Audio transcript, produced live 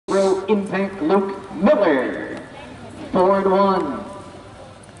Impact Luke Miller. 4-1.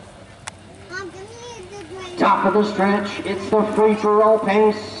 Top of the stretch, it's the free-for-all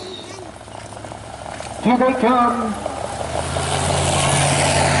pace. Here they come.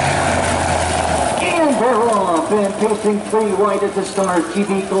 And they're off, and pacing 3 wide at the start.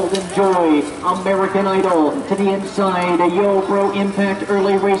 GB Golden Joy, American Idol to the inside. Yo Bro Impact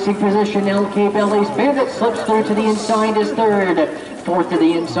early racing position. LK Belly's Bandit slips through to the inside is third. Fourth to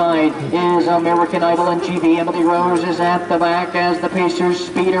the inside is American Idol, and GB Emily Rose is at the back as the Pacers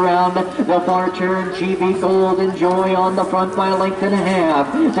speed around the far turn. GB Golden Joy on the front by a length and a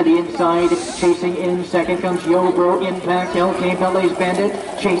half. To the inside, chasing in second comes Yo Bro Impact. LK Belly's Bandit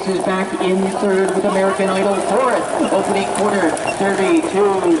chases back in third with American Idol fourth. Opening quarter,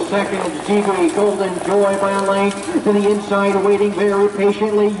 32 seconds. GB Golden Joy by a length. To the inside, waiting very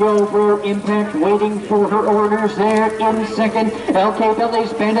patiently. Yo Bro Impact waiting for her orders there in second. LK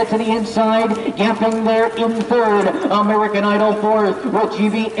Belly's Bandit to the inside, gapping there in third. American Idol fourth with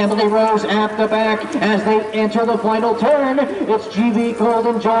GB Emily Rose at the back as they enter the final turn. It's GB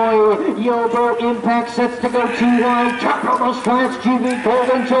Golden Joy. Yo Bro Impact sets to go 2 wide. Top of the flats, GB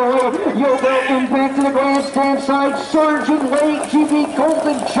Golden Joy. Yo Bro Impact to the grandstand side. Surging late, GB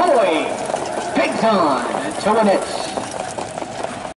Golden Joy takes on to win it.